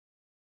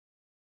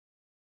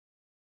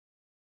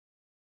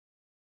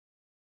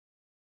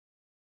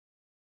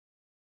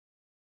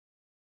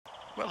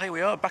Well, here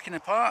we are back in the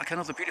park,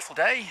 another beautiful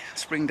day,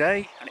 spring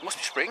day, and it must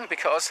be spring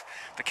because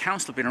the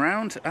council have been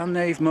around and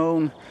they've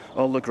mown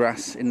all the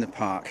grass in the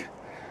park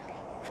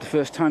for the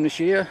first time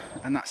this year,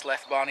 and that's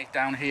left Barney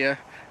down here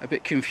a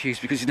bit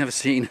confused because he's never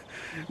seen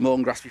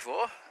mown grass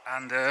before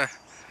and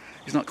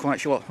he's not quite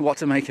sure what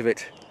to make of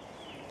it.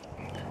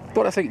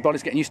 But I think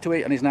Barney's getting used to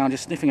it and he's now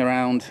just sniffing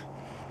around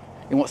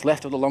in what's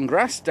left of the long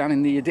grass down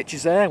in the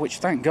ditches there, which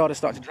thank God are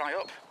starting to dry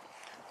up.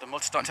 The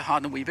mud's starting to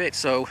harden a wee bit,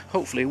 so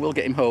hopefully we'll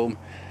get him home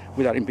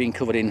without him being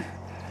covered in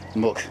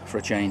muck for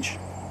a change.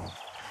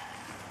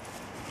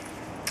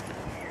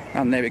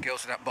 And there he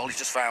goes with that ball he's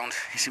just found.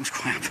 He seems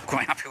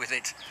quite happy with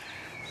it.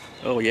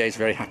 Oh yeah, he's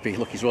very happy.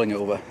 Look, he's rolling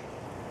over.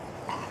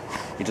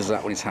 He does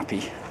that when he's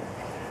happy.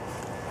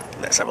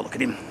 Let's have a look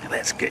at him.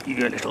 Let's get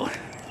you a little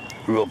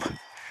rub,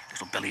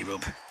 little belly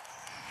rub.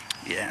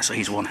 Yeah, so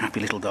he's one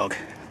happy little dog.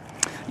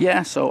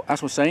 Yeah, so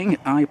as we're saying,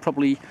 I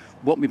probably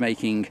won't be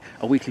making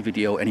a weekly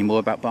video anymore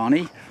about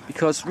Barney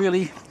because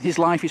really his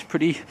life is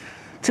pretty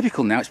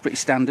typical now. It's pretty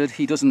standard.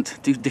 He doesn't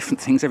do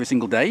different things every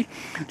single day,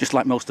 just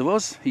like most of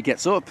us. He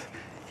gets up,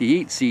 he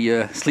eats,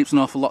 he sleeps an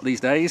awful lot these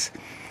days,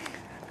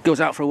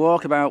 goes out for a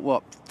walk about,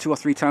 what, 2 or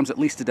 3 times at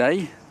least a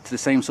day to the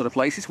same sort of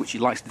places, which he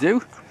likes to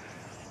do.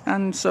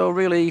 And so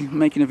really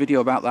making a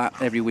video about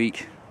that every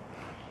week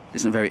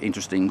isn't very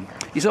interesting.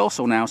 He's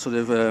also now sort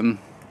of,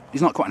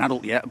 he's not quite an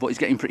adult yet, but he's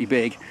getting pretty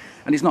big,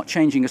 and he's not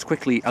changing as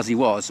quickly as he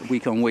was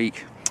week on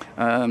week.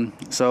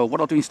 So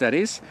what I'll do instead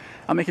is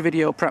I'll make a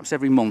video perhaps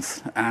every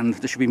month, and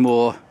there should be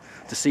more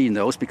to see in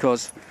those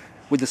because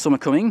with the summer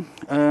coming,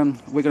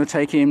 we're going to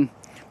take him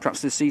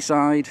perhaps to the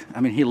seaside. I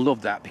mean, he'll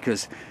love that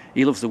because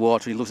he loves the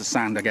water, he loves the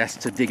sand, I guess,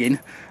 to dig in,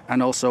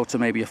 and also to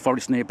maybe a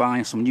forest nearby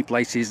and some new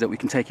places that we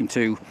can take him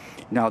to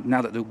now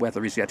that the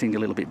weather is getting a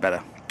little bit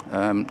better.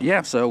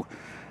 Yeah, so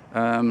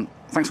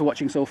thanks for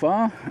watching so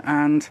far,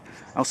 and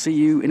I'll see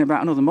you in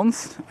about another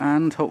month,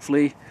 and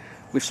hopefully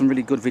with some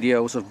really good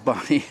videos of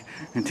Barney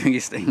and doing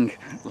his thing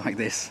like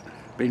this,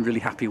 being really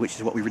happy, which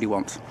is what we really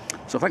want.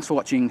 So thanks for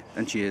watching,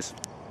 and cheers.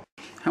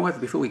 However,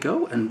 before we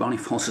go and Barney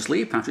falls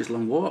asleep after his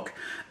long walk,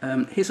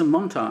 here's a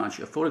montage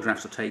of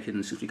photographs I've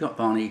taken since we got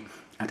Barney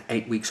at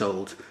 8 weeks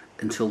old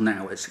until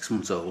now at 6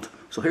 months old.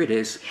 So here it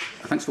is.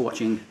 Thanks for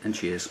watching, and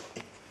cheers.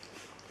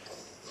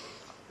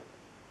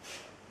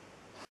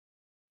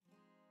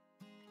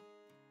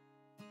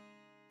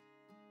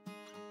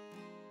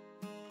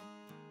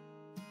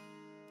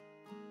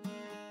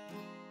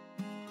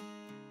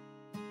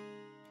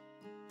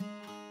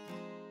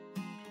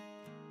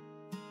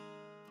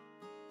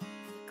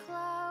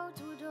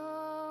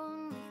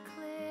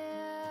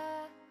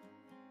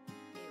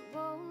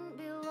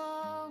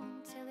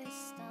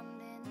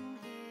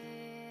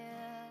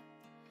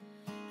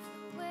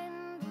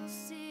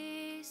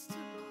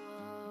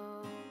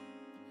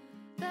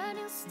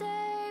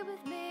 Stay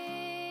with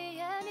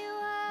me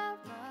anywhere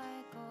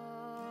I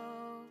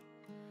go.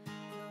 The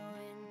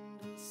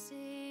wind will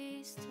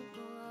cease to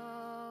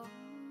blow.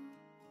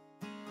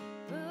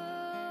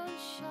 Moon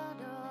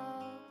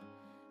shadow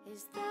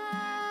is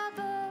there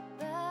but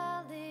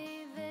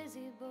barely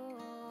visible.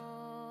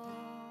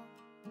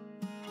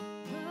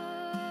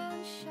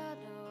 Moon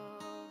shadow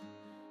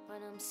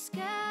when I'm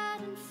scared.